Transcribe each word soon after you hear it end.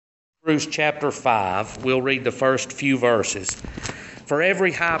Hebrews chapter 5, we'll read the first few verses. For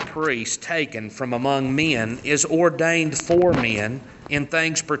every high priest taken from among men is ordained for men in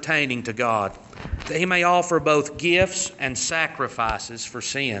things pertaining to God, that he may offer both gifts and sacrifices for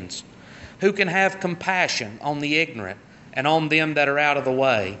sins, who can have compassion on the ignorant and on them that are out of the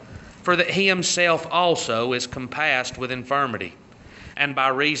way, for that he himself also is compassed with infirmity. And by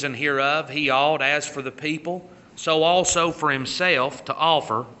reason hereof he ought, as for the people, so also for himself, to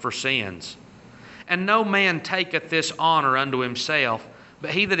offer for sins. And no man taketh this honor unto himself,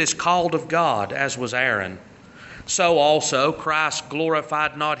 but he that is called of God, as was Aaron. So also Christ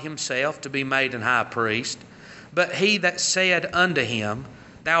glorified not himself to be made an high priest, but he that said unto him,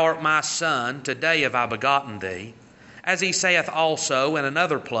 Thou art my son, today have I begotten thee. As he saith also in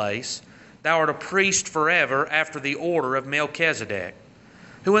another place, Thou art a priest forever after the order of Melchizedek,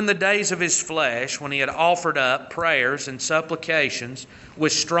 who in the days of his flesh, when he had offered up prayers and supplications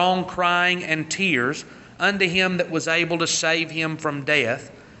with strong crying and tears unto him that was able to save him from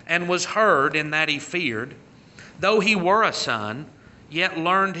death, and was heard in that he feared, though he were a son, yet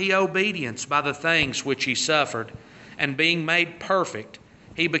learned he obedience by the things which he suffered, and being made perfect,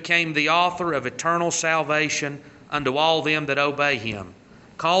 he became the author of eternal salvation unto all them that obey him,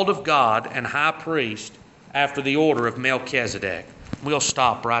 called of God and high priest after the order of Melchizedek. We'll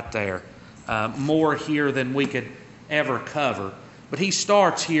stop right there. More here than we could ever cover. But he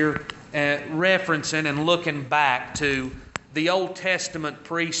starts here referencing and looking back to the Old Testament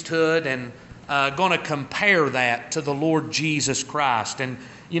priesthood and going to compare that to the Lord Jesus Christ. And,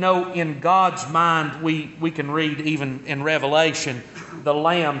 you know, in God's mind, we can read even in Revelation, the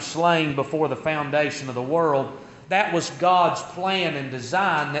Lamb slain before the foundation of the world. That was God's plan and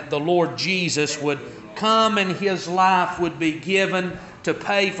design, that the Lord Jesus would come and his life would be given to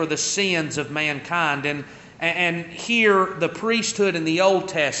pay for the sins of mankind. And here, the priesthood in the Old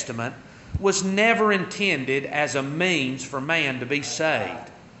Testament was never intended as a means for man to be saved.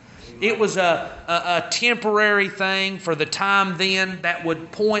 It was a temporary thing for the time then that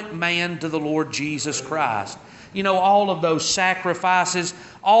would point man to the Lord Jesus Christ. You know, all of those sacrifices,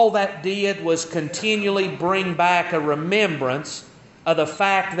 all that did was continually bring back a remembrance of the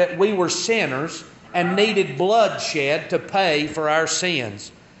fact that we were sinners and needed bloodshed to pay for our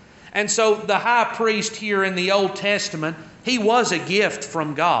sins. And so the high priest here in the Old Testament, he was a gift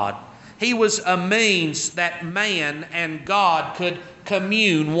from God. He was a means that man and God could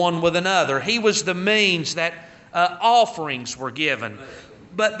commune one with another. He was the means that offerings were given.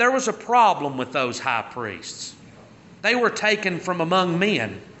 But there was a problem with those high priests. They were taken from among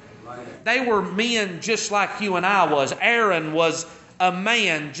men. They were men just like you and I was. Aaron was a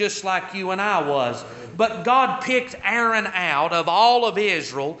man just like you and I was. But God picked Aaron out of all of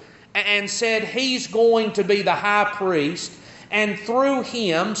Israel and said he's going to be the high priest, and through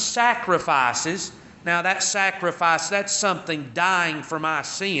him sacrifices. Now that sacrifice, that's something dying for my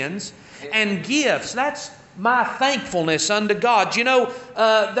sins. And gifts, that's my thankfulness unto God. You know,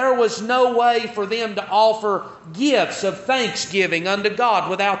 there was no way for them to offer gifts of thanksgiving unto God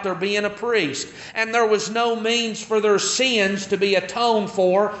without there being a priest. And there was no means for their sins to be atoned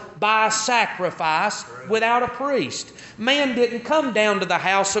for by sacrifice without a priest. Man didn't come down to the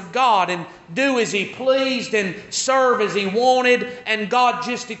house of God and do as he pleased and serve as he wanted, and God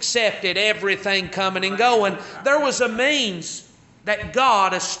just accepted everything coming and going. There was a means that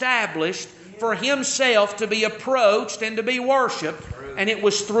God established for himself to be approached and to be worshipped, and it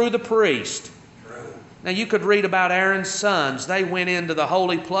was through the priest. Now you could read about Aaron's sons. They went into the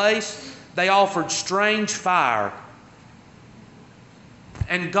holy place. They offered strange fire,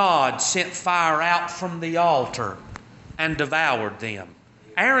 and God sent fire out from the altar and devoured them.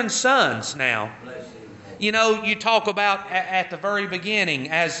 Aaron's sons now. You know, you talk about at the very beginning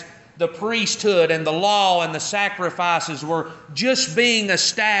as the priesthood and the law and the sacrifices were just being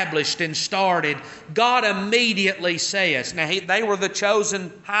established and started. God immediately says, now they were the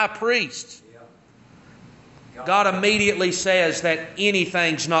chosen high priests. God immediately says that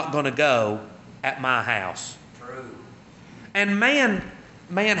anything's not going to go at my house. And man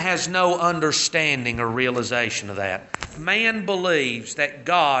has no understanding or realization of that. Man believes that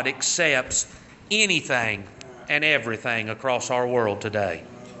God accepts anything and everything across our world today.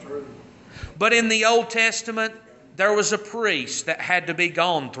 But in the Old Testament, there was a priest that had to be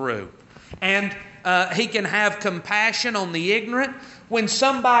gone through. And he can have compassion on the ignorant. When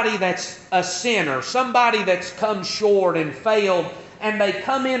somebody that's a sinner, somebody that's come short and failed, and they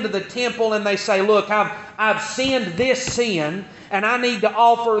come into the temple and they say, look, I've sinned this sin, and I need to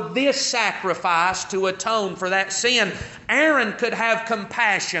offer this sacrifice to atone for that sin. Aaron could have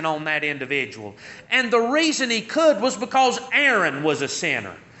compassion on that individual. And the reason he could was because Aaron was a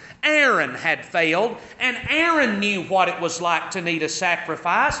sinner. Aaron had failed, and Aaron knew what it was like to need a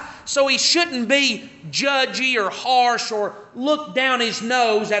sacrifice, so he shouldn't be judgy or harsh or look down his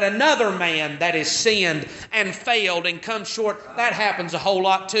nose at another man that has sinned and failed and come short. That happens a whole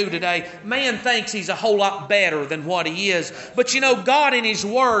lot too today. Man thinks he's a whole lot better than what he is. But you know, God in His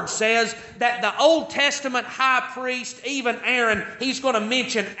Word says that the Old Testament high priest, even Aaron, He's going to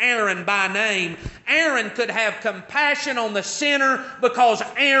mention Aaron by name. Aaron could have compassion on the sinner because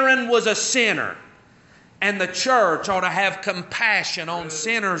Aaron was a sinner. And the church ought to have compassion on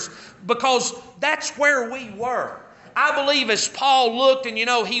sinners because that's where we were. I believe as Paul looked, and you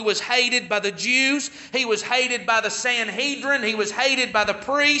know, he was hated by the Jews, he was hated by the Sanhedrin, he was hated by the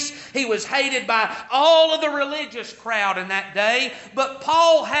priests, he was hated by all of the religious crowd in that day. But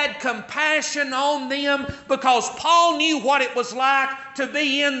Paul had compassion on them because Paul knew what it was like to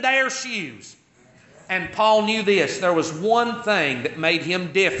be in their shoes. And Paul knew this: there was one thing that made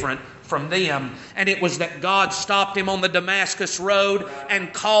him different from them, and it was that God stopped him on the Damascus road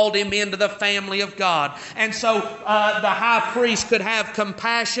and called him into the family of God. And so the high priest could have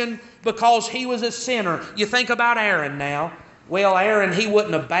compassion because he was a sinner. You think about Aaron now. Well, Aaron, he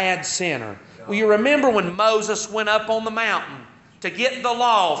wasn't a bad sinner. Well, you remember when Moses went up on the mountain to get the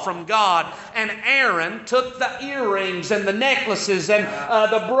law from God, and Aaron took the earrings and the necklaces and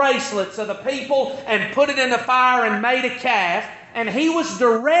the bracelets of the people and put it in the fire and made a calf. And he was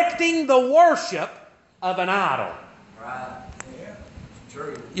directing the worship of an idol. Right. Yeah.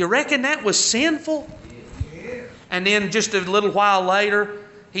 True. You reckon that was sinful? Yeah. And then just a little while later,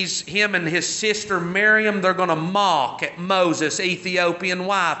 him and his sister Miriam, they're going to mock at Moses' Ethiopian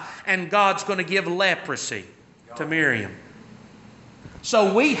wife. And God's going to give leprosy to Miriam.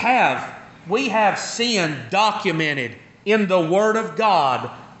 So we have sin documented in the Word of God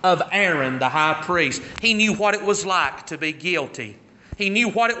of Aaron the high priest. He knew what it was like to be guilty. He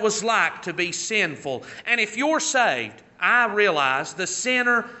knew what it was like to be sinful. And if you're saved, I realize the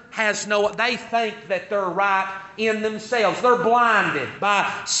sinner they think that they're right in themselves. They're blinded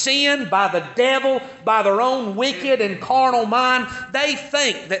by sin, by the devil, by their own wicked and carnal mind. They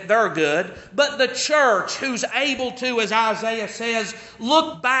think that they're good. But the church, who's able to, as Isaiah says,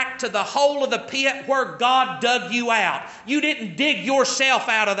 look back to the hole of the pit where God dug you out. You didn't dig yourself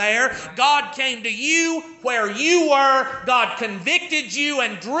out of there. God came to you where you were. God convicted you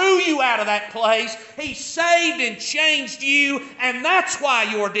and drew you out of that place. He saved and changed you, and that's why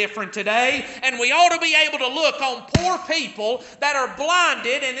you're different today. And we ought to be able to look on poor people that are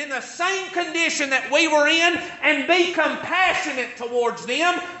blinded and in the same condition that we were in and be compassionate towards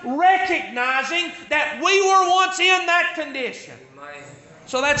them, recognizing that we were once in that condition.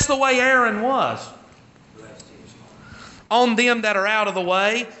 So that's the way Aaron was. On them that are out of the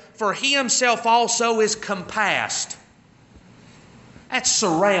way, for he himself also is compassed. That's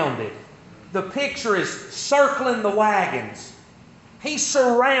surrounded. The picture is circling the wagons. He's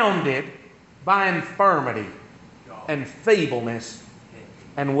surrounded by infirmity and feebleness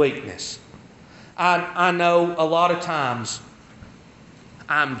and weakness. I know a lot of times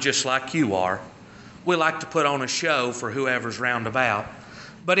I'm just like you are. We like to put on a show for whoever's round about.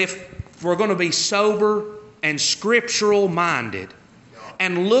 But if we're going to be sober and scriptural minded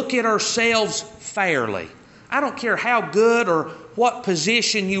and look at ourselves fairly, I don't care how good or what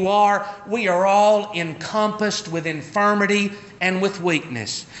position you are, we are all encompassed with infirmity and with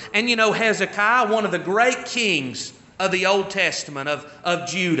weakness. And you know, Hezekiah, one of the great kings of the Old Testament of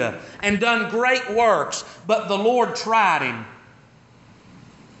Judah, and done great works, but the Lord tried him.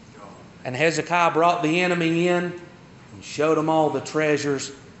 And Hezekiah brought the enemy in and showed him all the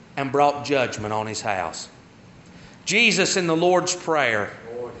treasures and brought judgment on his house. Jesus in the Lord's Prayer.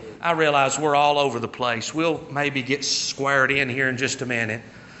 I realize we're all over the place. We'll maybe get squared in here in just a minute.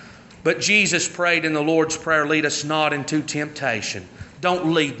 But Jesus prayed in the Lord's Prayer, lead us not into temptation.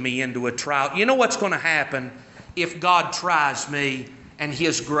 Don't lead me into a trial. You know what's going to happen if God tries me and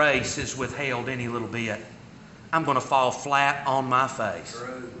His grace is withheld any little bit? I'm going to fall flat on my face.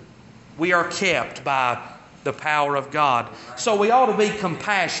 We are kept by the power of God. So we ought to be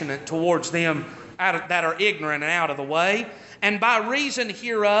compassionate towards them that are ignorant and out of the way. And by reason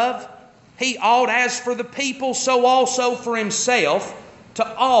hereof, he ought, as for the people, so also for himself,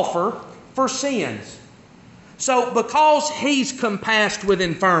 to offer for sins. So because he's compassed with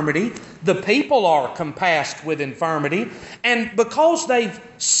infirmity, the people are compassed with infirmity, and because they've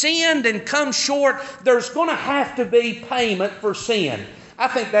sinned and come short, there's going to have to be payment for sin. I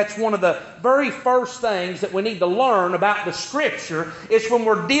think that's one of the very first things that we need to learn about the Scripture is when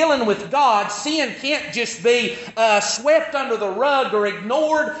we're dealing with God, sin can't just be swept under the rug or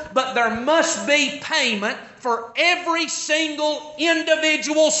ignored, but there must be payment for every single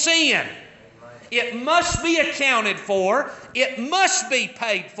individual sin. It must be accounted for. It must be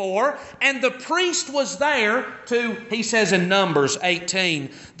paid for. And the priest was there to, he says in Numbers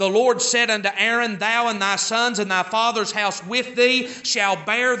 18, the Lord said unto Aaron, thou and thy sons and thy father's house with thee shall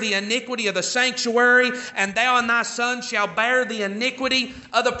bear the iniquity of the sanctuary, and thou and thy sons shall bear the iniquity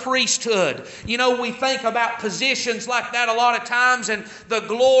of the priesthood. You know, we think about positions like that a lot of times and the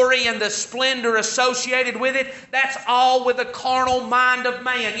glory and the splendor associated with it. That's all with the carnal mind of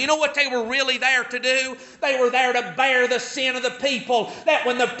man. You know what they were really there to do? They were there to bear the sin of the people. That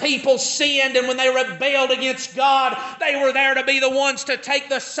when the people sinned and when they rebelled against God, they were there to be the ones to take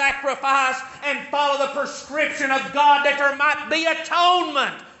the sacrifice and follow the prescription of God, that there might be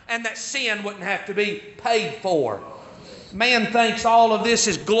atonement and that sin wouldn't have to be paid for. Man thinks all of this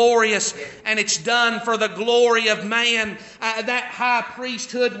is glorious and it's done for the glory of man. That high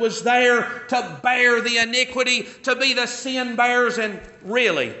priesthood was there to bear the iniquity, to be the sin bearers, and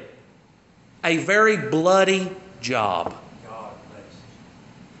really a very bloody job.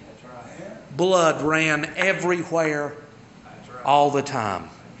 Blood ran everywhere all the time.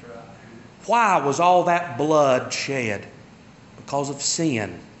 Why was all that blood shed? Because of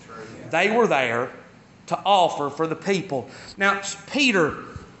sin. They were there to offer for the people. Now, Peter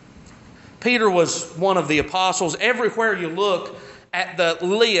was one of the apostles. Everywhere you look at the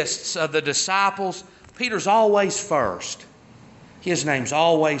lists of the disciples, Peter's always first. His name's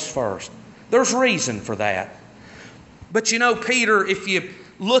always first. There's reason for that. But you know, Peter, if you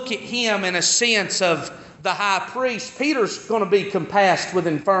look at him in a sense of the high priest, Peter's going to be compassed with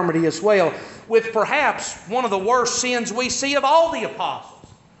infirmity as well, with perhaps one of the worst sins we see of all the apostles.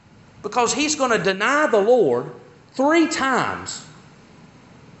 Because he's going to deny the Lord 3 times.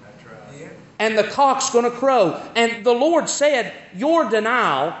 That's right. And the cock's going to crow. And the Lord said, your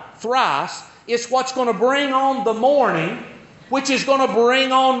denial thrice is what's going to bring on the morning, which is going to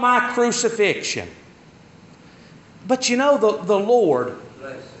bring on my crucifixion. But you know, the Lord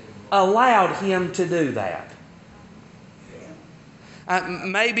allowed him to do that.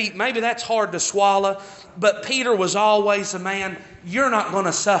 Maybe that's hard to swallow, but Peter was always a man, you're not going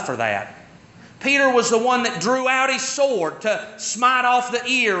to suffer that. Peter was the one that drew out his sword to smite off the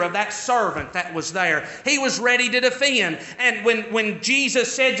ear of that servant that was there. He was ready to defend. And when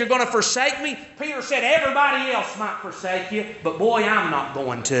Jesus said, you're going to forsake me, Peter said, everybody else might forsake you, but boy, I'm not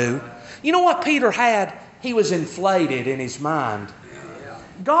going to. You know what Peter had? He was inflated in his mind.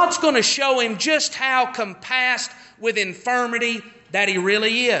 God's going to show him just how compassed with infirmity that he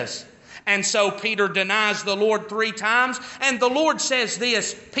really is. And so Peter denies the Lord 3 times. And the Lord says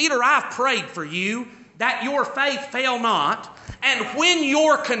this, Peter, I've prayed for you that your faith fail not. And when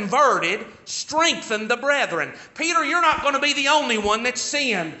you're converted, strengthen the brethren. Peter, you're not going to be the only one that's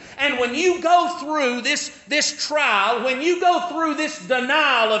sinned. And when you go through this trial, when you go through this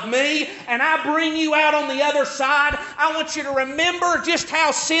denial of me, and I bring you out on the other side, I want you to remember just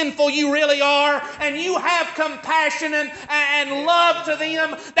how sinful you really are, and you have compassion and love to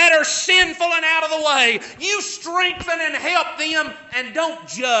them that are sinful and out of the way. You strengthen and help them, and don't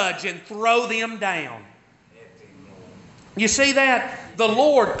judge and throw them down. You see that? The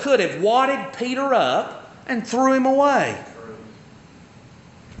Lord could have wadded Peter up and threw him away.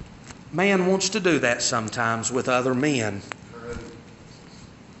 Man wants to do that sometimes with other men.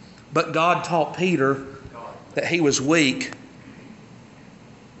 But God taught Peter that he was weak.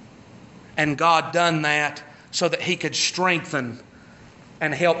 And God done that so that he could strengthen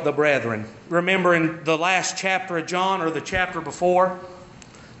and help the brethren. Remember in the last chapter of John, or the chapter before,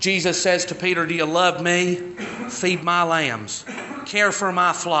 Jesus says to Peter, do you love me? Feed my lambs. Care for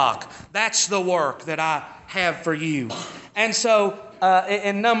my flock. That's the work that I have for you. And so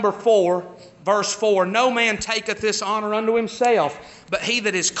in number 4, verse 4, no man taketh this honor unto himself, but he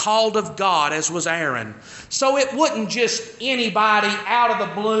that is called of God, as was Aaron. So it wouldn't just anybody out of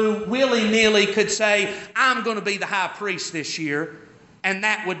the blue, willy-nilly could say, I'm going to be the high priest this year, and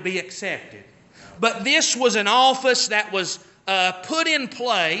that would be accepted. But this was an office that was put in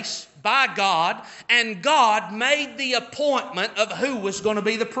place by God, and God made the appointment of who was going to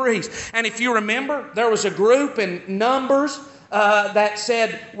be the priest. And if you remember, there was a group in Numbers that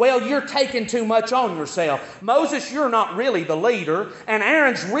said, well, you're taking too much on yourself. Moses, you're not really the leader, and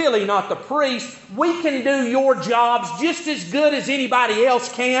Aaron's really not the priest. We can do your jobs just as good as anybody else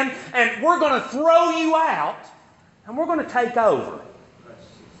can, and we're going to throw you out, and we're going to take over.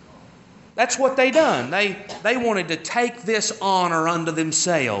 That's what they done. They wanted to take this honor unto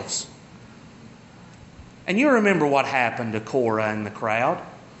themselves. And you remember what happened to Korah and the crowd.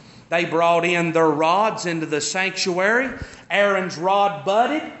 They brought in their rods into the sanctuary. Aaron's rod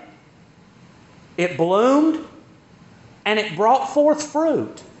budded. It bloomed. And it brought forth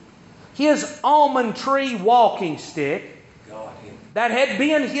fruit. His almond tree walking stick that had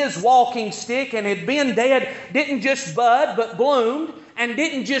been his walking stick and had been dead didn't just bud but bloomed, and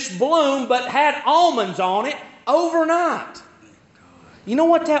didn't just bloom but had almonds on it overnight. You know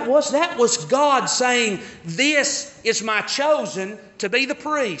what that was? That was God saying, this is my chosen to be the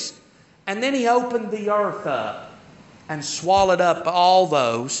priest. And then He opened the earth up and swallowed up all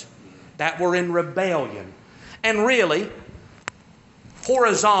those that were in rebellion. And really,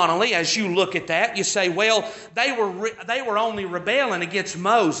 horizontally, as you look at that, you say, well, they were only rebelling against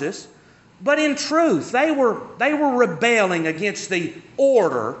Moses. But in truth, they were rebelling against the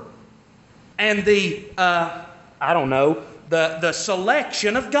order and the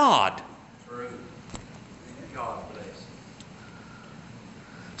selection of God. True. God bless.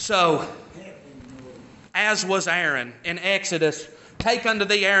 So, as was Aaron in Exodus, take unto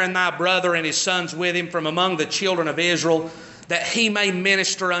thee Aaron thy brother and his sons with him from among the children of Israel, that he may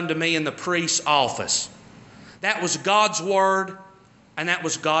minister unto me in the priest's office. That was God's word, and that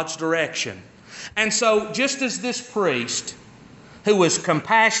was God's direction. And so, just as this priest, who was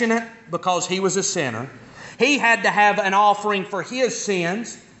compassionate because he was a sinner, he had to have an offering for his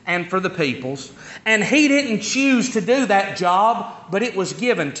sins and for the people's. And he didn't choose to do that job, but it was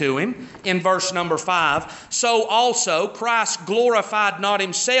given to him in verse number 5. So also Christ glorified not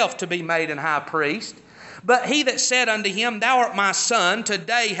himself to be made an high priest, but he that said unto him, Thou art my son,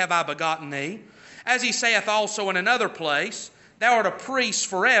 today have I begotten thee. As he saith also in another place, Thou art a priest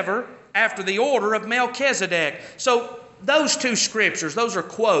forever, after the order of Melchizedek. So those two scriptures, those are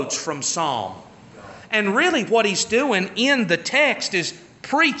quotes from Psalm. And really what he's doing in the text is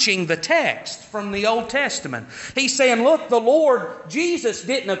preaching the text from the Old Testament. He's saying, look, the Lord Jesus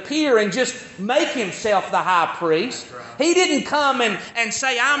didn't appear and just make himself the high priest. He didn't come and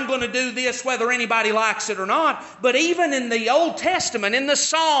say, I'm going to do this whether anybody likes it or not. But even in the Old Testament, in the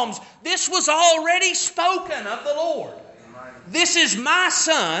Psalms, this was already spoken of the Lord. This is my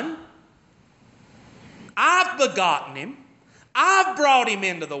son. I've begotten him. I've brought him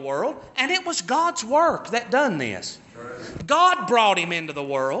into the world. And it was God's work that done this. God brought him into the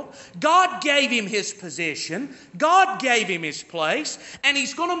world. God gave him his position. God gave him his place. And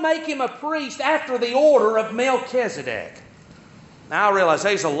he's going to make him a priest after the order of Melchizedek. Now I realize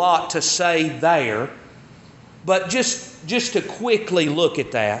there's a lot to say there. But just to quickly look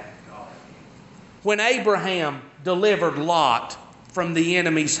at that. When Abraham delivered Lot from the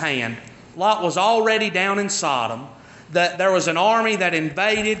enemy's hand, Lot was already down in Sodom. There was an army that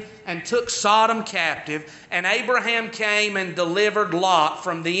invaded and took Sodom captive, and Abraham came and delivered Lot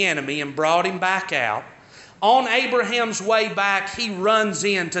from the enemy and brought him back out. On Abraham's way back, he runs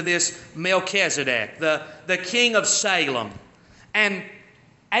into this Melchizedek, the king of Salem. And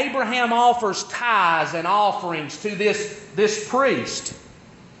Abraham offers tithes and offerings to this priest.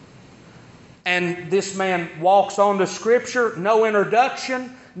 And this man walks on to Scripture, no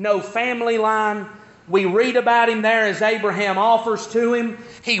introduction, no family line. We read about him there as Abraham offers to him.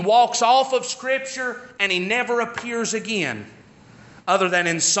 He walks off of Scripture and he never appears again. Other than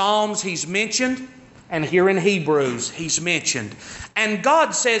in Psalms he's mentioned, and here in Hebrews he's mentioned. And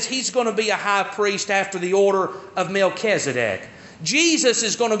God says he's going to be a high priest after the order of Melchizedek. Jesus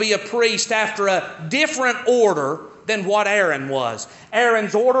is going to be a priest after a different order than what Aaron was.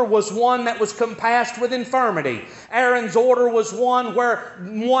 Aaron's order was one that was compassed with infirmity. Aaron's order was one where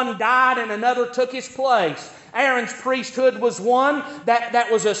one died and another took his place. Aaron's priesthood was one that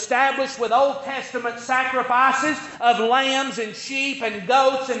was established with Old Testament sacrifices of lambs and sheep and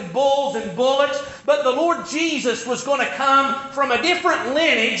goats and bulls and bullocks. But the Lord Jesus was going to come from a different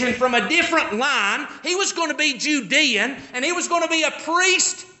lineage and from a different line. He was going to be Judean, and he was going to be a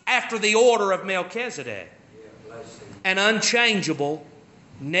priest after the order of Melchizedek. An unchangeable,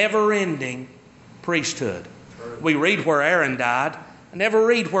 never-ending priesthood. We read where Aaron died, never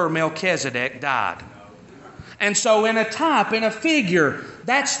read where Melchizedek died. And so in a type, in a figure,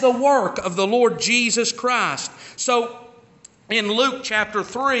 that's the work of the Lord Jesus Christ. So in Luke chapter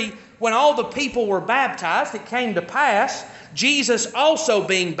 3, when all the people were baptized, it came to pass, Jesus also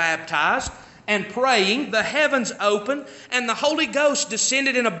being baptized and praying, the heavens opened, and the Holy Ghost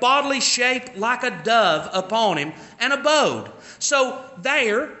descended in a bodily shape like a dove upon him and abode. So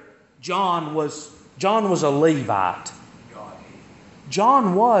there, John was a Levite.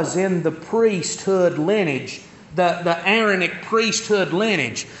 John was in the priesthood lineage the Aaronic priesthood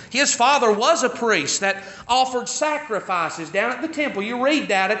lineage. His father was a priest that offered sacrifices down at the temple. You read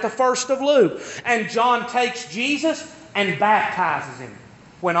that at the 1st of Luke. And John takes Jesus and baptizes him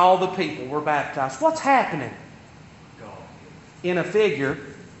when all the people were baptized. What's happening? In a figure,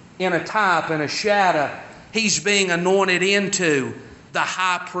 in a type, in a shadow, he's being anointed into the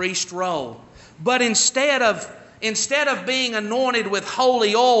high priest role. But instead of being anointed with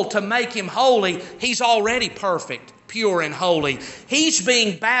holy oil to make him holy, he's already perfect, pure and holy. He's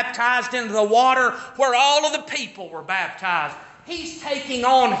being baptized into the water where all of the people were baptized. He's taking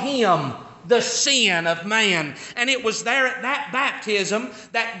on him the sin of man. And it was there at that baptism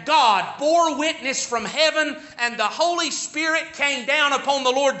that God bore witness from heaven, and the Holy Spirit came down upon the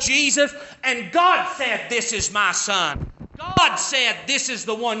Lord Jesus, and God said, "This is my Son." God said, "This is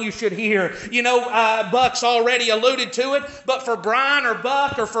the one you should hear." You know, Buck's already alluded to it, but for Brian or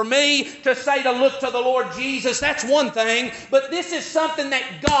Buck or for me to say to look to the Lord Jesus, that's one thing, but this is something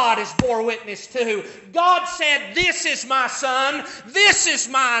that God has bore witness to. God said, "This is my Son, this is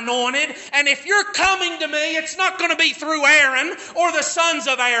my anointed, and if you're coming to me, it's not going to be through Aaron or the sons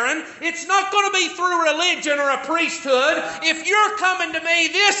of Aaron. It's not going to be through religion or a priesthood. If you're coming to me,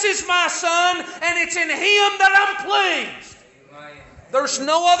 this is my Son, and it's in Him that I'm pleased." There's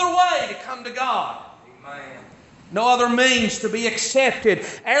no other way to come to God. Amen. No other means to be accepted.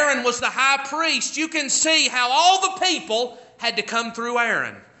 Aaron was the high priest. You can see how all the people had to come through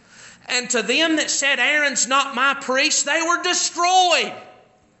Aaron. And to them that said, "Aaron's not my priest," they were destroyed.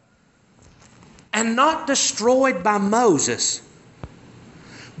 And not destroyed by Moses.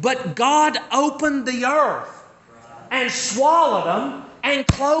 But God opened the earth and swallowed them and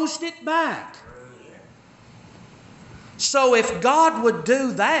closed it back. So if God would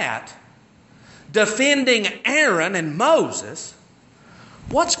do that, defending Aaron and Moses,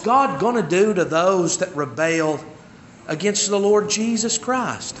 what's God going to do to those that rebel against the Lord Jesus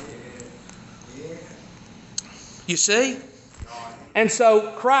Christ? You see? And so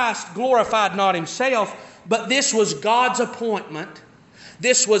Christ glorified not Himself, but this was God's appointment.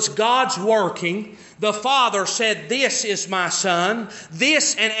 This was God's working. The Father said, "This is my Son."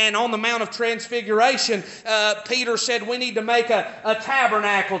 This, and on the Mount of Transfiguration, Peter said, "We need to make a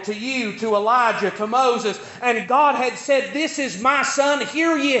tabernacle to you, to Elijah, to Moses." And God had said, "This is my Son,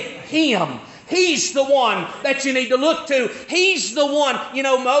 hear ye Him." He's the one that you need to look to. He's the one. You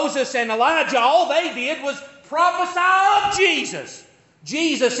know, Moses and Elijah, all they did was prophesy of Jesus.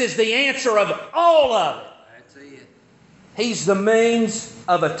 Jesus is the answer of all of it. That's it. He's the means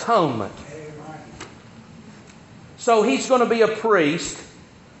of atonement. So He's going to be a priest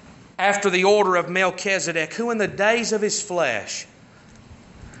after the order of Melchizedek, who in the days of his flesh.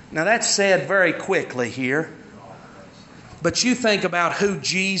 Now that's said very quickly here. But you think about who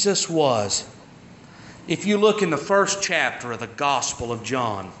Jesus was. If you look in the 1st chapter of the Gospel of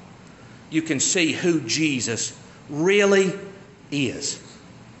John, you can see who Jesus really is.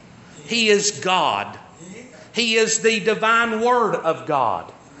 He is God. He is the divine Word of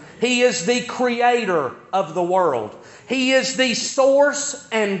God. He is the creator of the world. He is the source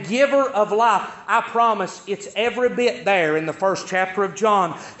and giver of life. I promise it's every bit there in the 1st chapter of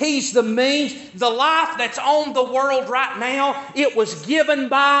John. He's the means, the life that's on the world right now, it was given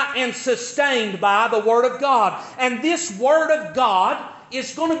by and sustained by the Word of God. And this Word of God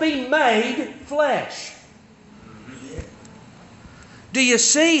is going to be made flesh. Do you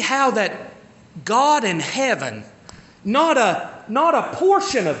see how that God in heaven, not a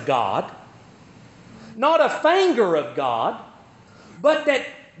portion of God, not a finger of God, but that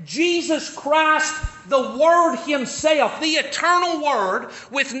Jesus Christ, the Word Himself, the eternal Word,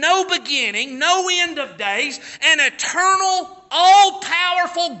 with no beginning, no end of days, an eternal,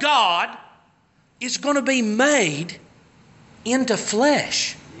 all-powerful God, is going to be made into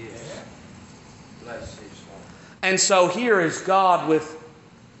flesh. And so here is God with,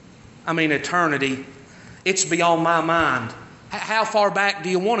 eternity. It's beyond my mind. How far back do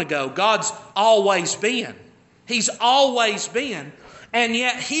you want to go? God's always been. He's always been. And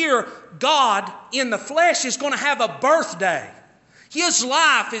yet here, God in the flesh is going to have a birthday. His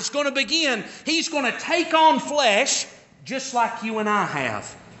life is going to begin. He's going to take on flesh just like you and I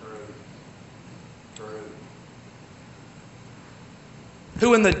have. True.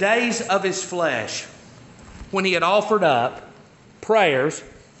 Who in the days of His flesh, when He had offered up prayers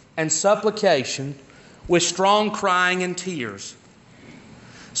and supplication with strong crying and tears.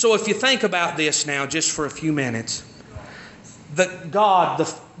 So if you think about this now just for a few minutes,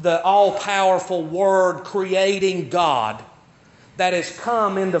 the all-powerful Word creating God that has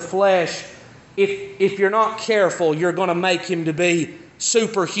come into flesh, if you're not careful, you're going to make Him to be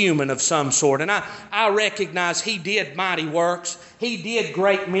superhuman of some sort. And I recognize He did mighty works. He did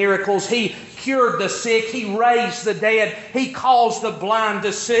great miracles. He cured the sick. He raised the dead. He caused the blind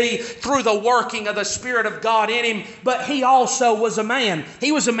to see through the working of the Spirit of God in Him. But He also was a man.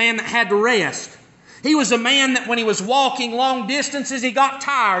 He was a man that had to rest. He was a man that when he was walking long distances, he got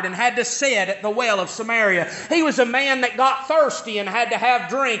tired and had to sit at the well of Samaria. He was a man that got thirsty and had to have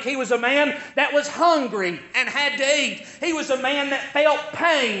drink. He was a man that was hungry and had to eat. He was a man that felt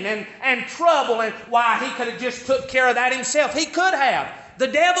pain and trouble. And why, he could have just took care of that himself. He could have. The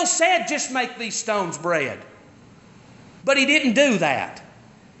devil said, just make these stones bread. But he didn't do that.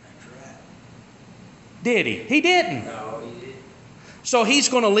 Did he? He didn't. No, he didn't. So he's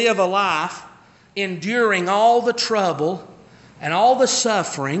going to live a life enduring all the trouble and all the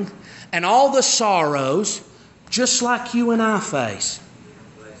suffering and all the sorrows just like you and I face.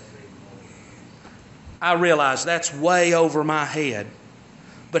 I realize that's way over my head.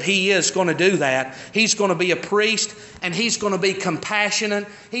 But he is going to do that. He's going to be a priest, and he's going to be compassionate.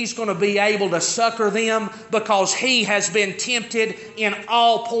 He's going to be able to succor them because he has been tempted in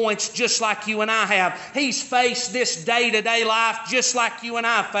all points just like you and I have. He's faced this day-to-day life just like you and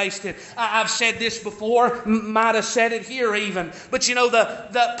I faced it. I've said this before, might have said it here even. But you know,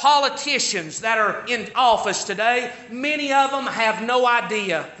 the politicians that are in office today, many of them have no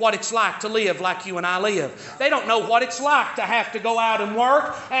idea what it's like to live like you and I live. They don't know what it's like to have to go out and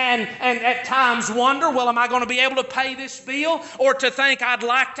work and at times wonder, well, am I going to be able to pay this bill? Or to think I'd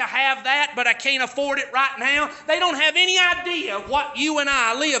like to have that, but I can't afford it right now. They don't have any idea what you and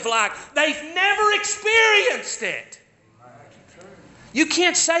I live like. They've never experienced it. You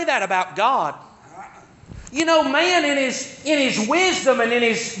can't say that about God. You know, man in his wisdom and in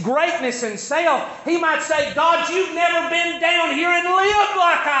his greatness and self, he might say, God, you've never been down here and lived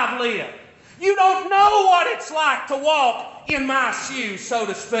like I've lived. You don't know what it's like to walk in my shoes, so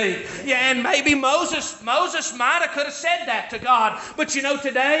to speak. Yeah, and maybe Moses might have could have said that to God. But you know,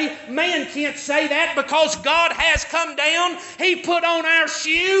 today, man can't say that because God has come down. He put on our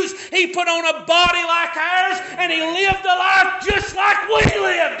shoes. He put on a body like ours, and He lived a life just like we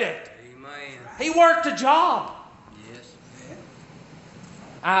lived it. Amen. He worked a job. Yes.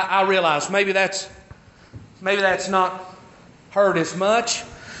 I realize maybe that's not hurt as much.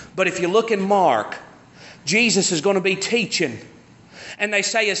 But if you look in Mark, Jesus is going to be teaching. And they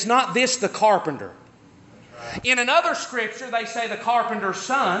say, is not this the carpenter? In another scripture, they say the carpenter's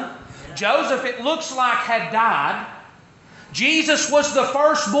son. Joseph, it looks like, had died. Jesus was the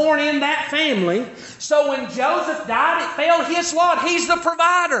firstborn in that family. So when Joseph died, it fell his lot. He's the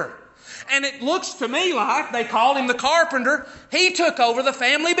provider. And it looks to me like, they called him the carpenter, he took over the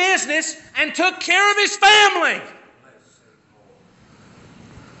family business and took care of his family.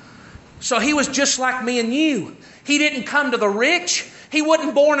 So he was just like me and you. He didn't come to the rich. He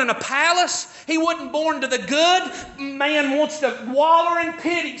wasn't born in a palace. He wasn't born to the good. Man wants to wallow in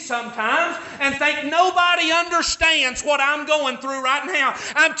pity sometimes and think nobody understands what I'm going through right now.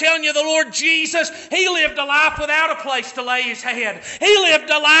 I'm telling you, the Lord Jesus, He lived a life without a place to lay His head. He lived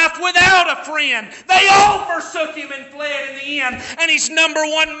a life without a friend. They all forsook Him and fled in the end. And His number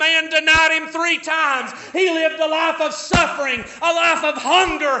one man denied Him 3 times. He lived a life of suffering, a life of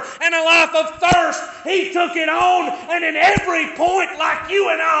hunger, and a life of thirst. He took it on, and in every point, like you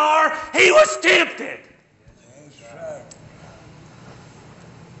and I are, He was tempted.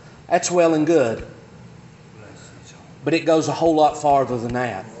 That's well and good. But it goes a whole lot farther than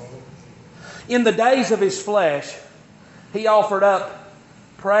that. In the days of His flesh, He offered up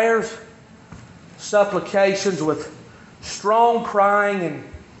prayers, supplications with strong crying and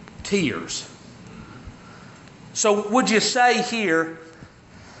tears. So would you say here,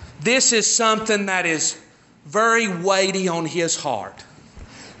 this is something that is very weighty on His heart.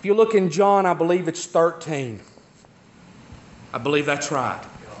 If you look in John, I believe it's 13. I believe that's right.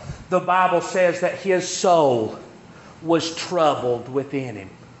 The Bible says that His soul was troubled within Him.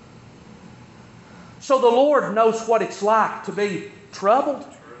 So the Lord knows what it's like to be troubled.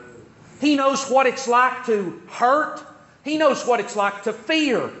 He knows what it's like to hurt. He knows what it's like to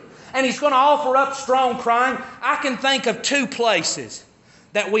fear. And He's going to offer up strong crying. I can think of 2 places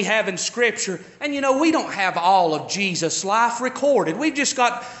that we have in Scripture. And you know, we don't have all of Jesus' life recorded. We've just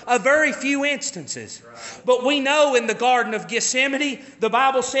got a very few instances. But we know in the Garden of Gethsemane, the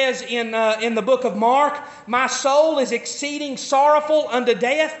Bible says in the book of Mark, my soul is exceeding sorrowful unto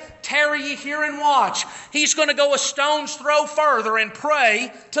death. tarry ye here and watch. He's going to go a stone's throw further and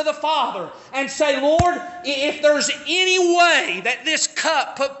pray to the Father and say, Lord, if there's any way that this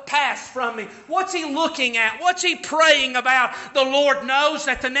cup pass from me, what's he looking at? What's he praying about? The Lord knows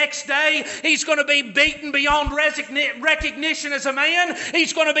that the next day he's going to be beaten beyond recognition as a man.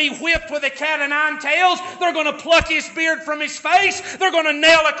 He's going to be whipped with a cat o' nine tails. They're going to pluck his beard from his face. They're going to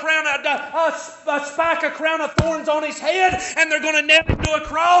nail a spike, a crown of thorns on his head, and they're going to nail him to a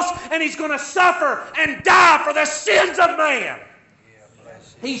cross, and he's going to suffer and die for the sins of man.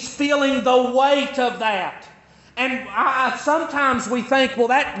 He's feeling the weight of that. And sometimes we think, well,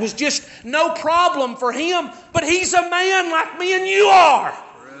 that was just no problem for him, but he's a man like me and you are.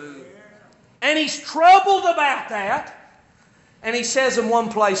 And he's troubled about that. And he says in one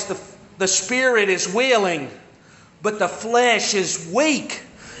place, the spirit is willing, but the flesh is weak.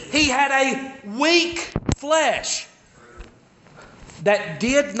 He had a weak flesh that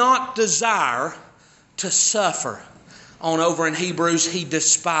did not desire to suffer. On over in Hebrews, he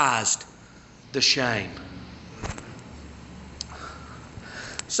despised the shame.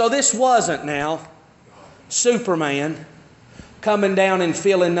 So this wasn't now Superman coming down and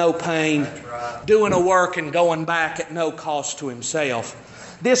feeling no pain, doing a work and going back at no cost to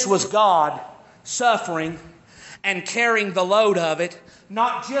himself. This was God suffering and carrying the load of it,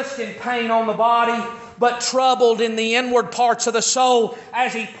 not just in pain on the body, but troubled in the inward parts of the soul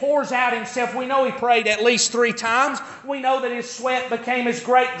as he pours out himself. We know he prayed at least 3 times. We know that his sweat became as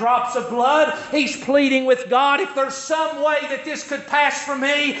great drops of blood. He's pleading with God, if there's some way that this could pass from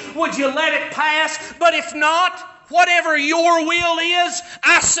me, would you let it pass? But if not, whatever your will is,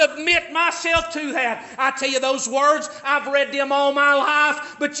 I submit myself to that. I tell you, those words, I've read them all my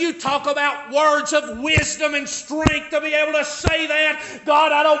life, but you talk about words of wisdom and strength to be able to say that.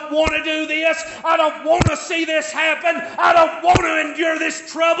 God, I don't want to do this. I don't want to see this happen. I don't want to endure this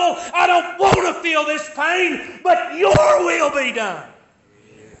trouble. I don't want to feel this pain, but your will be done.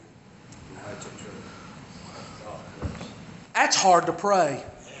 That's hard to pray,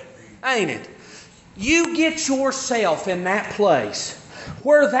 ain't it? You get yourself in that place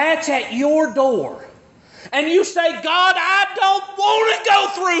where that's at your door. And you say, God, I don't want to go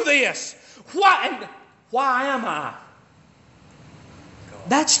through this. Why am I?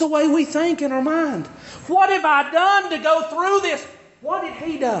 That's the way we think in our mind. What have I done to go through this? What had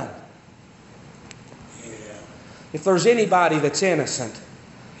he done? If there's anybody that's innocent,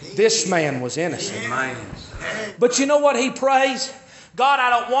 this man was innocent. But you know what he prays? God, I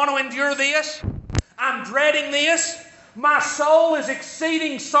don't want to endure this. I'm dreading this. My soul is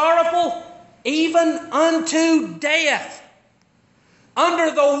exceeding sorrowful, even unto death. Under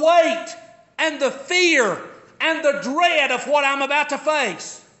the weight and the fear and the dread of what I'm about to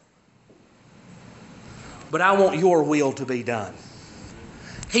face. But I want your will to be done.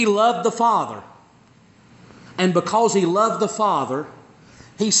 He loved the Father. And because he loved the Father,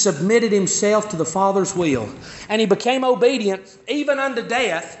 he submitted himself to the Father's will. And he became obedient even unto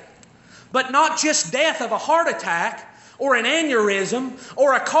death. But not just death of a heart attack or an aneurysm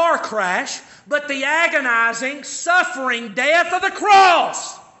or a car crash, but the agonizing, suffering death of the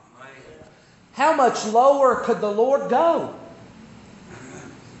cross. How much lower could the Lord go?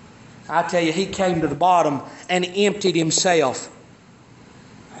 I tell you, he came to the bottom and emptied himself,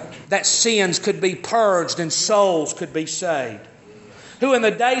 that sins could be purged and souls could be saved. Who in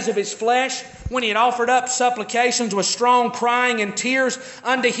the days of his flesh, when he had offered up supplications with strong crying and tears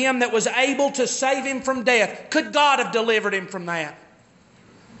unto him that was able to save him from death, could God have delivered him from that?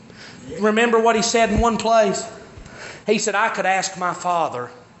 Remember what he said in one place? He said, I could ask my Father,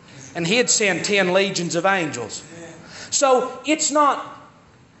 and he'd send 10 legions of angels. So it's not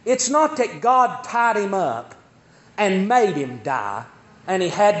that God tied him up and made him die, and he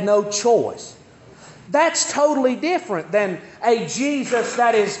had no choice. That's totally different than a Jesus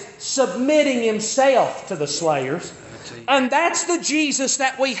that is submitting himself to the slayers. And that's the Jesus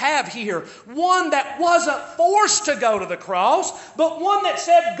that we have here. One that wasn't forced to go to the cross, but one that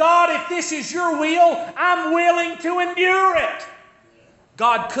said, God, if this is your will, I'm willing to endure it.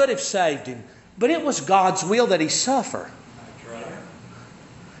 God could have saved him, but it was God's will that he suffer.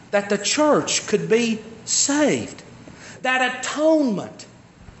 That the church could be saved. That atonement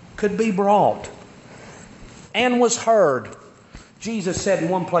could be brought. And was heard. Jesus said in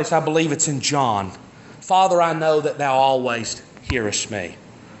one place, I believe it's in John, Father, I know that thou always hearest me.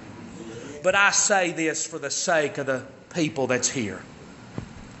 But I say this for the sake of the people that's here.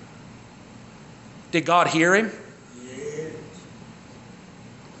 Did God hear him? Yes.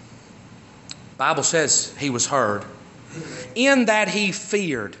 The Bible says he was heard. In that he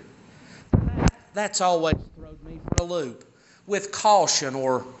feared. That's always thrown me for a loop. with caution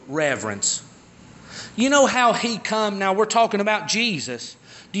or reverence. You know how He come, now we're talking about Jesus.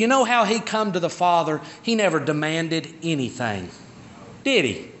 Do you know how He come to the Father? He never demanded anything, did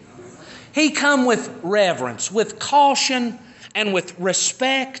He? He come with reverence, with caution, and with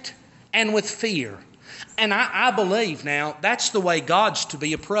respect, and with fear. And I believe now that's the way God's to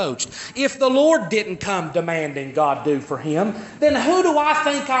be approached. If the Lord didn't come demanding God do for Him, then who do I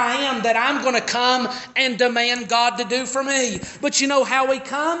think I am that I'm going to come and demand God to do for me? But you know how we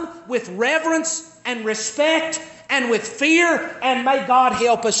come? With reverence and respect and with fear. And may God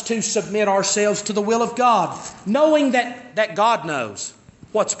help us to submit ourselves to the will of God, knowing that God knows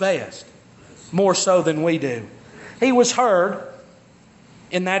what's best, more so than we do. He was heard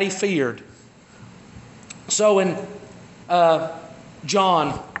in that He feared. So in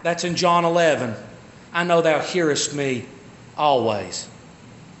John, that's in John 11, I know thou hearest me always.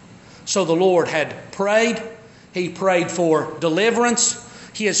 So the Lord had prayed. He prayed for deliverance.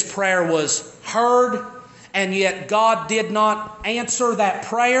 His prayer was heard, and yet God did not answer that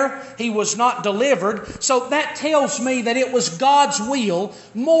prayer. He was not delivered. So that tells me that it was God's will,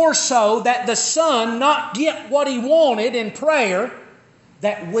 more so that the Son not get what He wanted in prayer,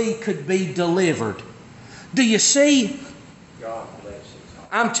 that we could be delivered. Do you see? God bless you.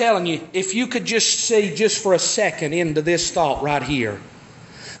 I'm telling you, if you could just see just for a second into this thought right here,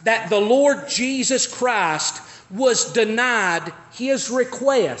 that the Lord Jesus Christ was denied His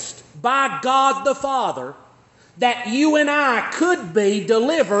request by God the Father that you and I could be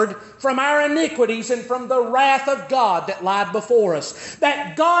delivered from our iniquities and from the wrath of God that lied before us.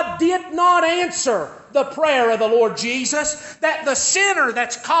 That God did not answer the prayer of the Lord Jesus, that the sinner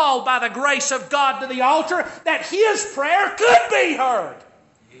that's called by the grace of God to the altar, that his prayer could be heard.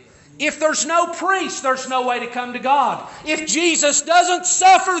 If there's no priest, there's no way to come to God. If Jesus doesn't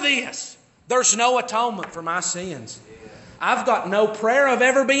suffer this, there's no atonement for my sins. I've got no prayer of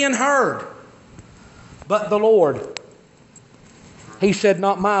ever being heard. But the Lord, He said,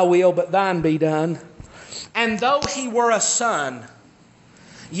 not my will, but thine be done. And though He were a son,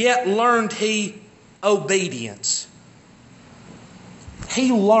 yet learned He obedience.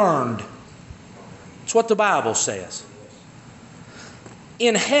 He learned. It's what the Bible says.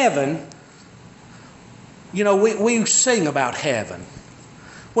 In heaven, you know, we sing about heaven.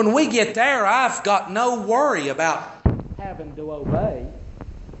 When we get there, I've got no worry about having to obey,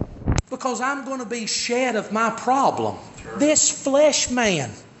 because I'm going to be shed of my problem. This flesh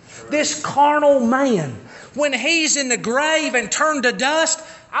man, this carnal man, when he's in the grave and turned to dust,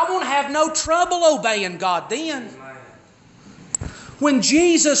 I won't have no trouble obeying God then. When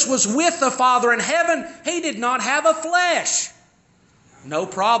Jesus was with the Father in heaven, He did not have a flesh. No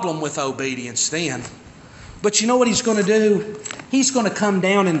problem with obedience then. But you know what He's going to do? He's going to come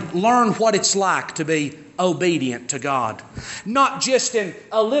down and learn what it's like to be obedient to God. Not just in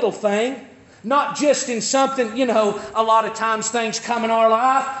a little thing, not just in something, you know, a lot of times things come in our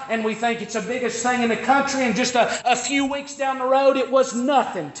life and we think it's the biggest thing in the country, and just a few weeks down the road it was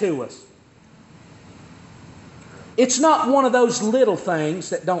nothing to us. It's not one of those little things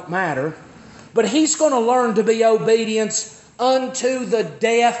that don't matter, but He's going to learn to be obedience unto the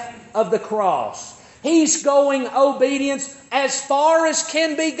death of the cross. He's going obedience as far as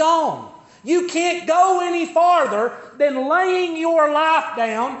can be gone. You can't go any farther than laying your life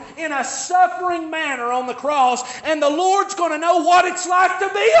down in a suffering manner on the cross, and the Lord's going to know what it's like to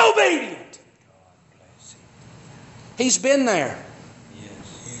be obedient. He's been there.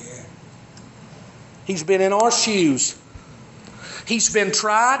 Yes. He's been in our shoes. He's been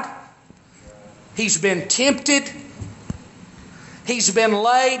tried. He's been tempted. He's been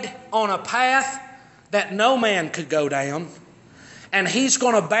laid on a path that no man could go down. And He's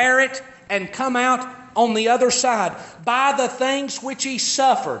going to bear it and come out on the other side by the things which He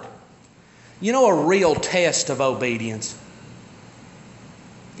suffered. You know, a real test of obedience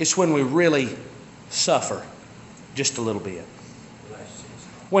is when we really suffer just a little bit.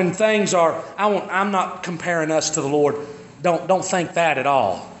 When things are, I'm not comparing us to the Lord. Don't think that at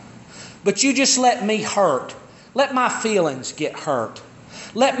all. But you just let me hurt. Let my feelings get hurt.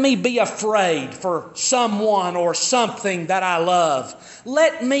 Let me be afraid for someone or something that I love.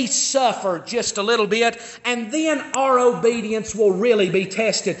 Let me suffer just a little bit, and then our obedience will really be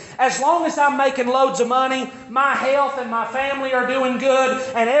tested. As long as I'm making loads of money, my health and my family are doing good,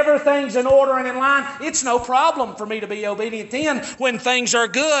 and everything's in order and in line, it's no problem for me to be obedient then when things are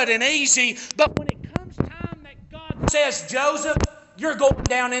good and easy. But when it comes time that God says, Joseph, you're going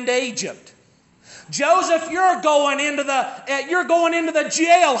down into Egypt. Joseph, you're going into the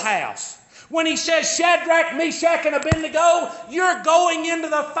jailhouse. When he says, Shadrach, Meshach, and Abednego, you're going into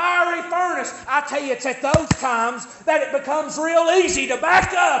the fiery furnace. I tell you, it's at those times that it becomes real easy to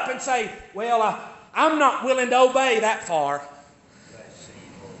back up and say, well, I'm not willing to obey that far.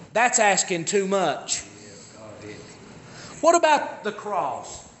 That's asking too much. What about the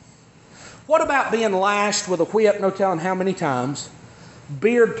cross? What about being lashed with a whip, no telling how many times,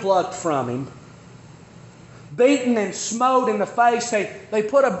 beard plucked from him, beaten and smote in the face? They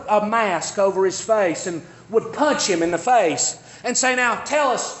put a mask over his face and would punch him in the face and say, now tell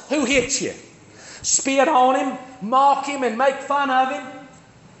us who hit you. Spit on him, mock him, and make fun of him.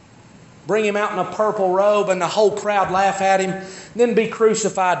 Bring him out in a purple robe and the whole crowd laugh at him. Then be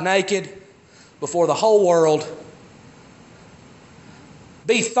crucified naked before the whole world.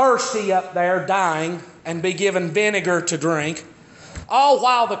 Be thirsty up there, dying, and be given vinegar to drink. All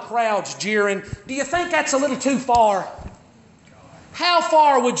while the crowd's jeering. Do you think that's a little too far? How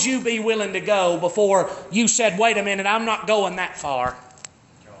far would you be willing to go before you said, wait a minute, I'm not going that far?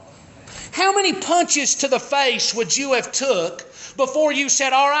 How many punches to the face would you have took before you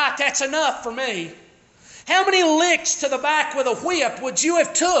said, all right, that's enough for me? How many licks to the back with a whip would you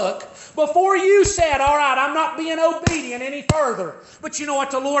have took before you said, all right, I'm not being obedient any further? But you know what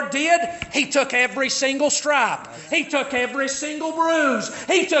the Lord did? He took every single stripe. He took every single bruise.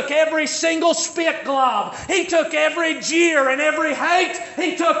 He took every single spit glob. He took every jeer and every hate.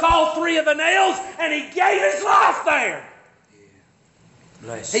 He took all 3 of the nails and He gave His life there.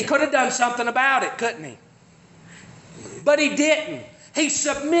 He could have done something about it, couldn't He? But He didn't. He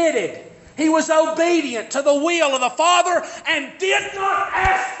submitted. He was obedient to the will of the Father and did not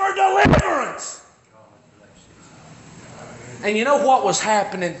ask for deliverance. And you know what was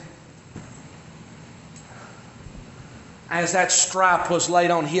happening? As that stripe was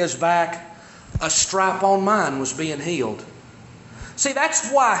laid on His back, a stripe on mine was being healed. See, that's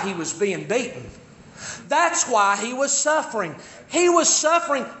why He was being beaten. That's why He was suffering. He was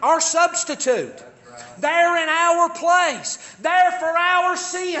suffering, our substitute. There in our place. There for our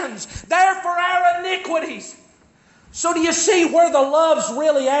sins. There for our iniquities. So do you see where the love's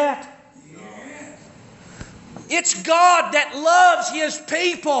really at? Yeah. It's God that loves His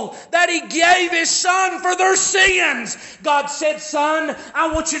people, that He gave His Son for their sins. God said, Son,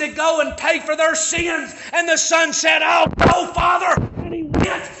 I want you to go and pay for their sins. And the Son said, I'll go, Father. And He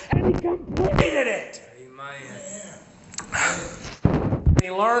went and He completed it. Amen. He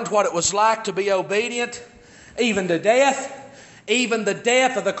learned what it was like to be obedient, even to death, even the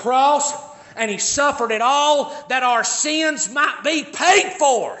death of the cross, and He suffered it all that our sins might be paid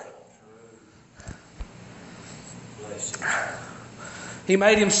for. He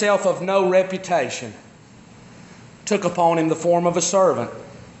made Himself of no reputation, took upon Him the form of a servant,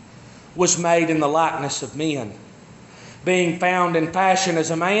 was made in the likeness of men. Being found in fashion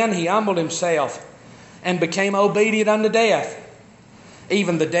as a man, He humbled Himself and became obedient unto death,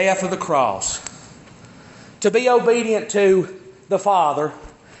 even the death of the cross. To be obedient to the Father,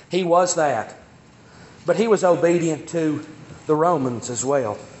 He was that. But He was obedient to the Romans as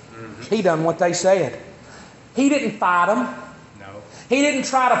well. Mm-hmm. He done what they said. He didn't fight them. No. He didn't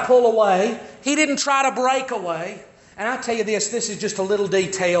try to pull away. He didn't try to break away. And I tell you this is just a little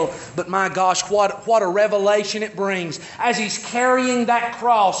detail, but my gosh, what a revelation it brings. As He's carrying that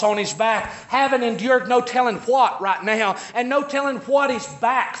cross on His back, having endured no telling what right now, and no telling what His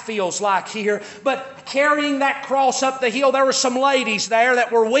back feels like here, but carrying that cross up the hill, there were some ladies there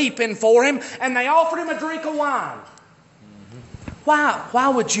that were weeping for Him, and they offered Him a drink of wine. Mm-hmm. Why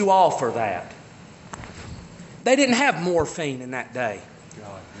would you offer that? They didn't have morphine in that day.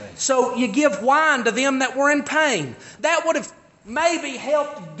 So you give wine to them that were in pain. That would have maybe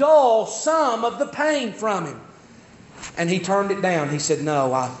helped dull some of the pain from him. And he turned it down. He said,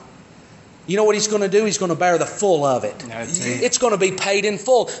 no, you know what He's going to do? He's going to bear the full of it. It's going to be paid in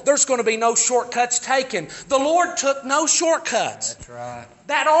full. There's going to be no shortcuts taken. The Lord took no shortcuts. That's right.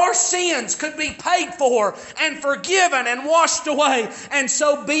 That our sins could be paid for and forgiven and washed away. And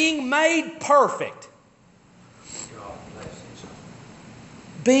so being made perfect.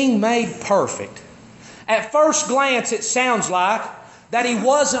 Being made perfect. At first glance, it sounds like that He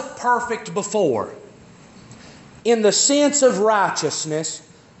wasn't perfect before. In the sense of righteousness,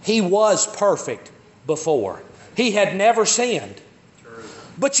 He was perfect before. He had never sinned.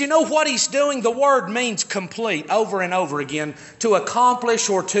 But you know what He's doing? The word means complete over and over again. To accomplish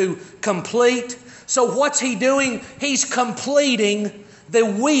or to complete. So what's He doing? He's completing the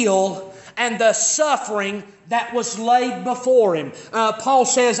will and the suffering that was laid before Him. Paul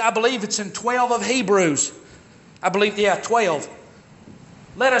says, I believe it's in 12 of Hebrews. 12.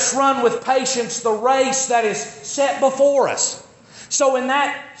 Let us run with patience the race that is set before us. So in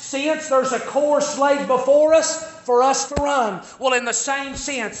that sense, there's a course laid before us for us to run. Well, in the same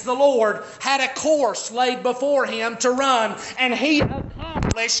sense, the Lord had a course laid before Him to run, and He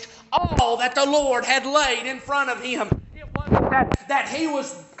accomplished all that the Lord had laid in front of Him. It wasn't that He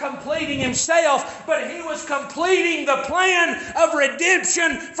was completing Himself, but He was completing the plan of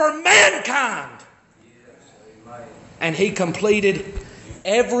redemption for mankind. And He completed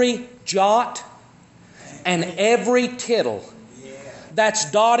every jot and every tittle.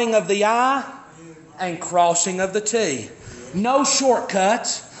 That's dotting of the I and crossing of the T. No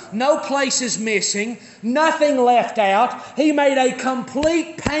shortcuts, no places missing, nothing left out. He made a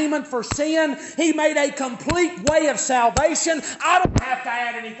complete payment for sin. He made a complete way of salvation. I don't have to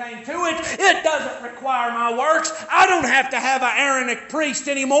add anything to it. It doesn't require my works. I don't have to have an Aaronic priest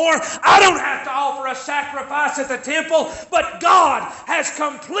anymore. I don't have to offer a sacrifice at the temple. But God has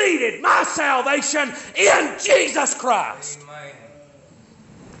completed my salvation in Jesus Christ. Amen.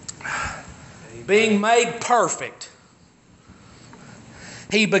 Being made perfect,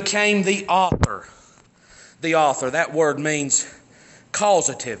 He became the author. The author, that word means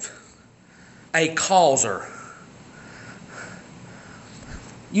causative, a causer.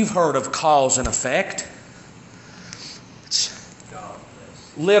 You've heard of cause and effect. It's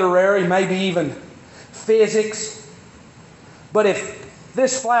literary, maybe even physics. But if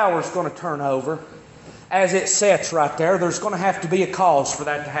this flower's going to turn over, as it sets right there, there's going to have to be a cause for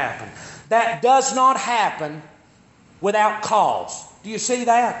that to happen. That does not happen without cause. Do you see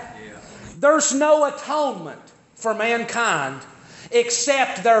that? Yeah. There's no atonement for mankind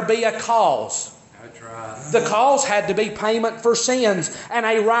except there be a cause. That's right. The cause had to be payment for sins and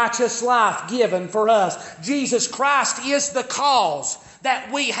a righteous life given for us. Jesus Christ is the cause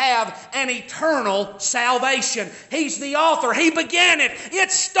that we have an eternal salvation. He's the author. He began it.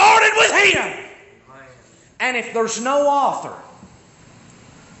 It started with Him. And if there's no author,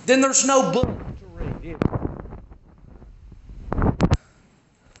 then there's no book to read.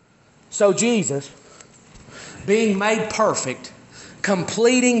 So Jesus, being made perfect,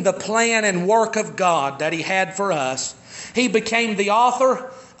 completing the plan and work of God that He had for us, He became the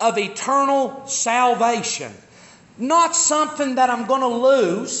author of eternal salvation. Not something that I'm going to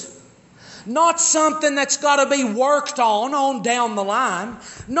lose. Not something that's got to be worked on down the line.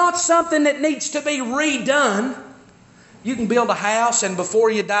 Not something that needs to be redone. You can build a house and before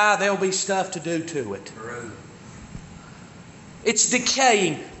you die there'll be stuff to do to it. True. It's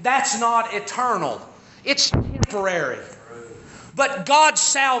decaying. That's not eternal. It's temporary. True. But God's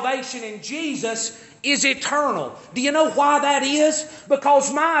salvation in Jesus is eternal. Do you know why that is?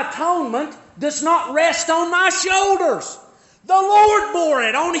 Because my atonement does not rest on my shoulders. The Lord bore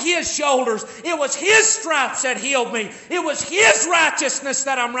it on His shoulders. It was His stripes that healed me. It was His righteousness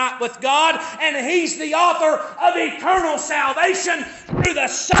that I'm right with God. And He's the author of eternal salvation through the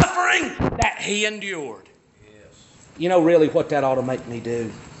suffering that He endured. Yes. You know really what that ought to make me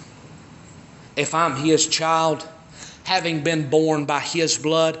do? If I'm His child, having been born by His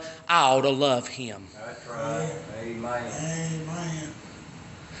blood, I ought to love Him. That's right. Amen. Amen.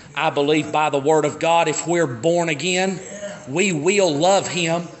 I believe by the Word of God, if we're born again, we will love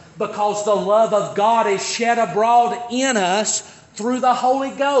Him because the love of God is shed abroad in us through the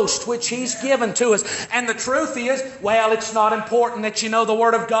Holy Ghost, which He's given to us. And the truth is, well, it's not important that you know the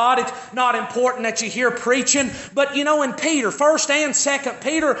Word of God. It's not important that you hear preaching. But you know, in Peter, 1 and 2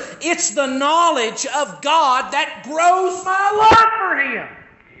 Peter, it's the knowledge of God that grows my love for Him.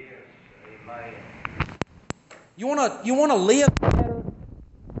 Yes. Amen. You want to live better?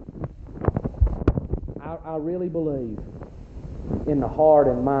 I really believe in the heart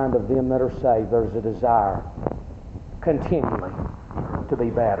and mind of them that are saved, there's a desire continually to be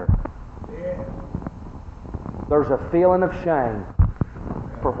better. There's a feeling of shame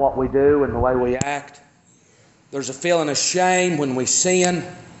for what we do and the way we act. There's a feeling of shame when we sin.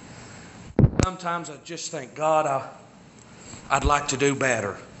 Sometimes I just think, God, I'd like to do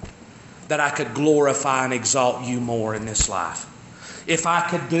better. That I could glorify and exalt You more in this life. If I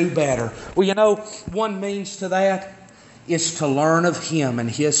could do better. Well, you know, one means to that is to learn of Him and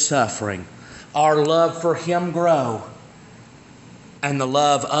His suffering. Our love for Him grow. And the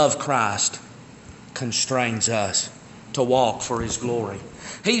love of Christ constrains us to walk for His glory.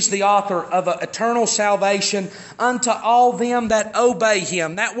 He's the author of eternal salvation unto all them that obey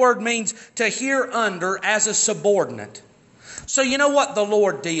Him. That word means to hear under as a subordinate. So you know what the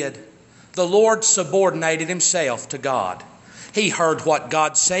Lord did? The Lord subordinated Himself to God. He heard what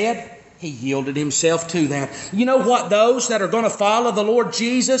God said. He yielded Himself to that. You know what? Those that are going to follow the Lord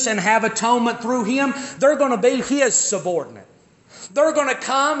Jesus and have atonement through Him, they're going to be His subordinate. They're going to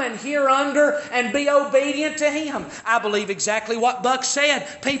come and hear under and be obedient to Him. I believe exactly what Buck said.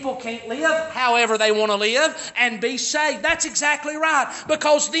 People can't live however they want to live and be saved. That's exactly right.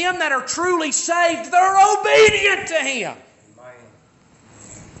 Because them that are truly saved, they're obedient to Him.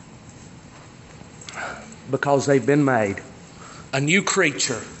 Because they've been made a new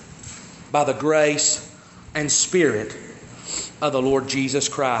creature by the grace and Spirit of the Lord Jesus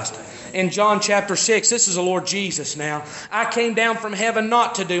Christ. In John chapter 6, this is the Lord Jesus now. I came down from heaven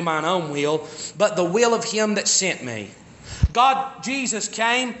not to do mine own will, but the will of Him that sent me. God, Jesus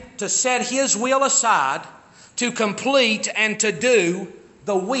came to set His will aside, to complete and to do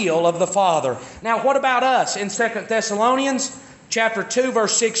the will of the Father. Now, what about us? In 2 Thessalonians chapter 2,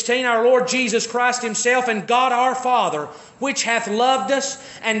 verse 16, our Lord Jesus Christ Himself and God our Father, which hath loved us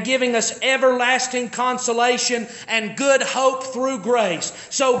and giving us everlasting consolation and good hope through grace.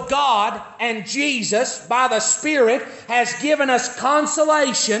 So God and Jesus, by the Spirit, has given us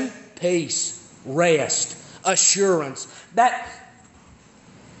consolation, peace, rest, assurance. That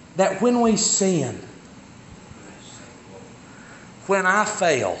when we sin, when I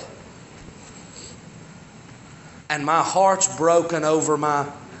fail, and my heart's broken over my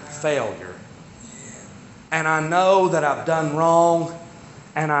failure, and I know that I've done wrong,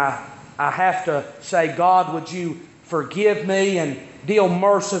 and I have to say, God, would you forgive me and deal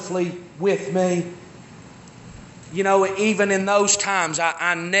mercifully with me? You know, even in those times,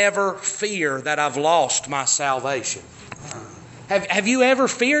 I never fear that I've lost my salvation. Have you ever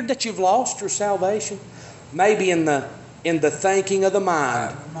feared that you've lost your salvation? Maybe in the thinking of the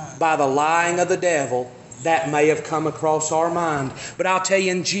mind, by the lying of the devil, that may have come across our mind. But I'll tell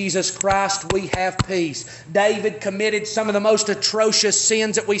you, in Jesus Christ we have peace. David committed some of the most atrocious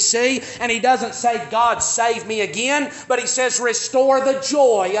sins that we see, and he doesn't say, God, save me again, but he says, restore the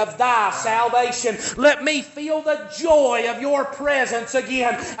joy of thy salvation. Let me feel the joy of your presence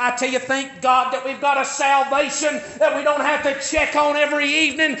again. I tell you, thank God that we've got a salvation that we don't have to check on every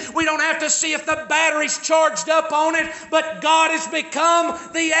evening. We don't have to see if the battery's charged up on it, but God has become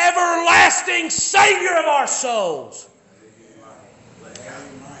the everlasting Savior of our souls.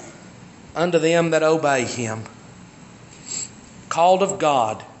 Unto them that obey Him, called of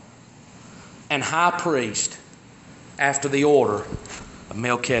God, and high priest after the order of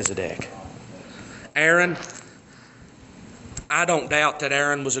Melchizedek. Aaron, I don't doubt that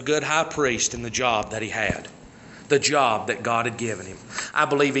Aaron was a good high priest in the job that he had, the job that God had given him. I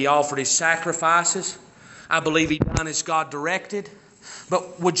believe he offered his sacrifices. I believe he done as God directed.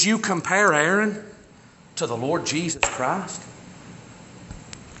 But would you compare Aaron to the Lord Jesus Christ?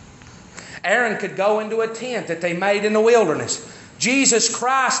 Aaron could go into a tent that they made in the wilderness. Jesus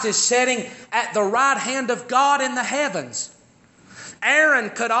Christ is sitting at the right hand of God in the heavens. Aaron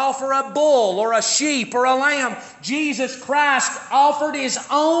could offer a bull or a sheep or a lamb. Jesus Christ offered His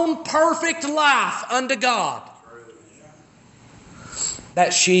own perfect life unto God.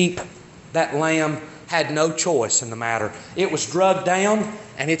 That sheep, that lamb, had no choice in the matter. It was drugged down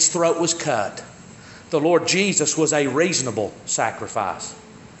and its throat was cut. The Lord Jesus was a reasonable sacrifice.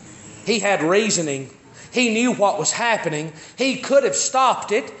 He had reasoning. He knew what was happening. He could have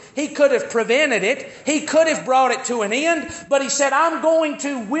stopped it. He could have prevented it. He could have brought it to an end. But He said, I'm going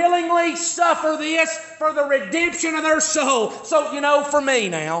to willingly suffer this for the redemption of their soul. So, for me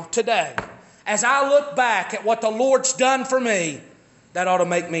now, today, as I look back at what the Lord's done for me, that ought to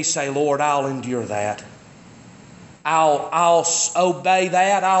make me say, Lord, I'll endure that. I'll obey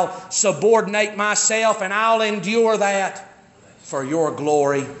that. I'll subordinate myself and I'll endure that for your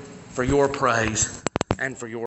glory, for your praise, and for your